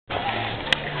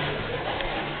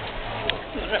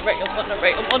Monorail,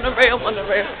 monorail, monorail,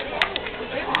 monorail.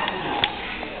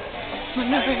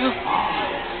 Monorail.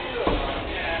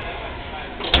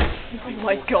 Oh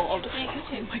my god. Oh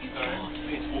my god.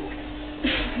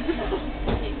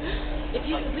 If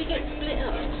we get split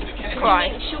up, Cry.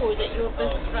 make sure that you're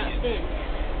both strapped in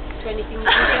to anything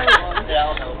that you go on. Yeah,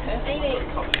 I'll help. Amy,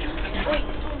 wait,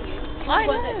 I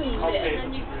know. and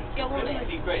then you go on it.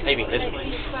 Amy, listen. I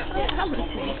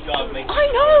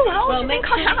know, how do you think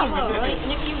I am? Right?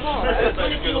 And if you are,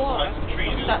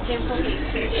 that's in front of you.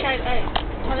 Shout out.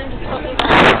 Tell him to stop it.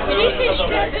 Can you see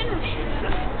strapped in?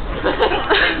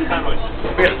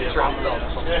 We have to strap it on.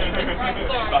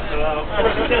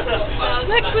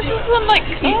 Look, this is one like,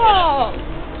 oh.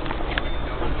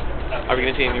 Are we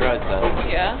going to see any rides then?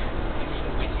 Yeah.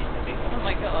 Oh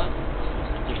my god.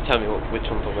 You can tell me which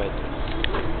one's on red.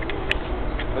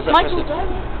 Was that Michael, person?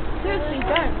 don't. Seriously,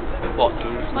 don't. What?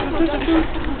 Michael, don't.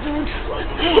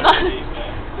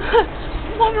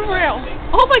 Monorail.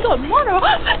 Oh my god,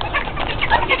 monorail.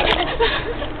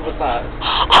 What's that?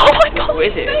 Oh my god, What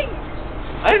is it? thing.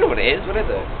 I don't know what it is. What is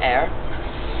it? Air?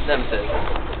 Nemesis.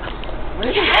 What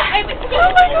is it?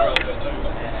 Oh my god.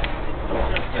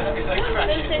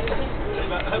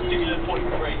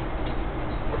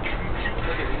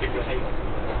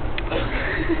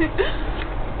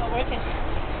 Not working.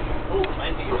 Oh my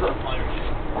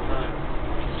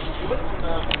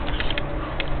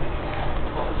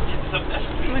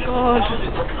god.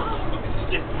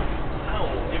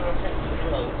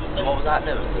 What was that,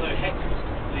 Nemesis?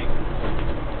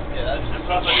 Yeah, that's just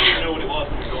I didn't know what it was.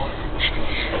 It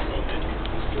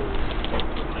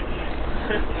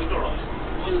was alright.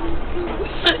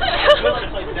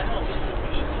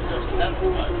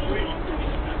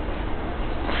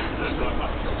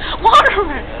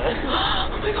 Monorail.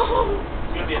 Oh my god.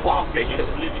 It's going to be a park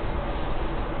living.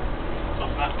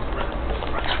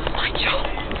 My job.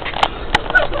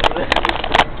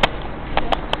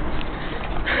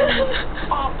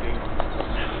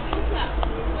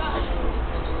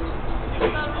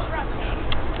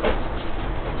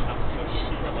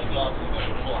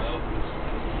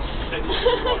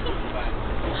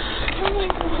 Oh my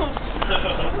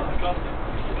god.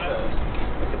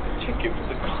 Chicken for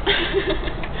the god.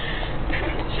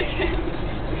 Chicken.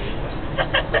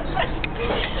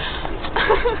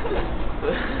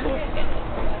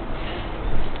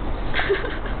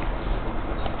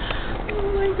 Oh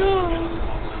my god.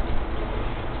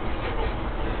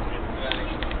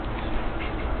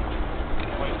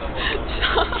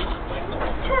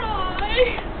 Cry.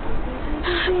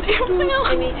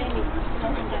 Amy.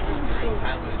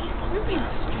 You're being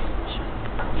strange.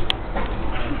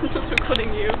 I'm not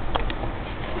recording you.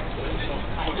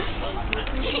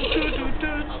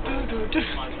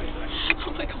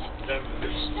 Oh my god.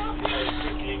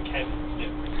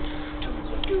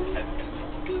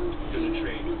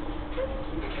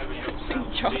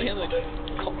 Charlie and the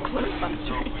cockroach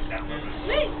factory.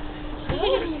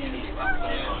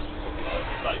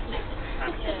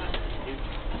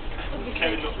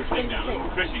 Kevin got the thing down.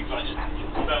 Chrissy's like just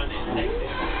burning next to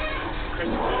him.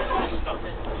 Chrissy's doing stuff.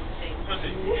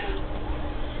 Chrissy.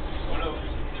 What else?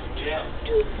 Yeah.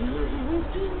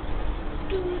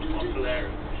 That's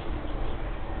hilarious.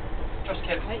 Just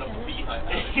Kevin the beat like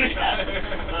that.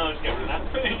 No, just get rid of that.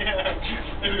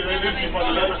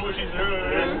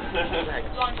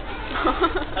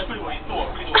 That's really what he thought.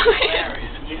 Really thought it was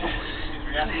hilarious. His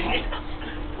reality.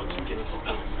 What you get from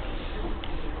that?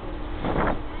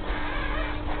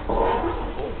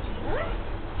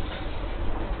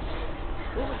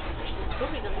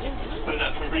 Put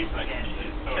that for reflex.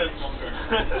 It's longer.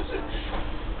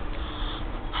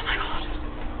 Oh my god.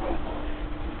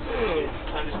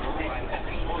 And it's for reflex.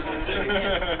 What are we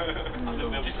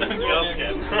going to do? Just don't go up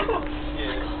again.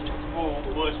 Yeah. Or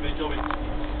worse, my job is...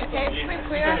 Okay, we're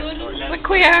queer. We're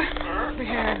queer. We're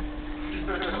here.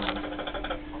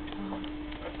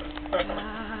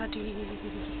 Daddy.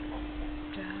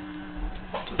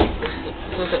 Oh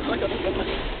my god.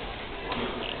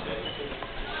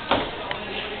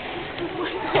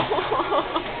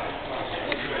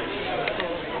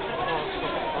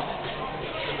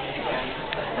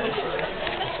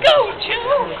 Let's go,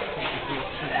 Joe!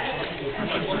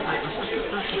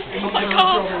 Oh my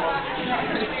god!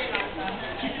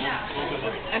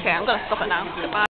 Okay, I'm gonna stop it now. Goodbye.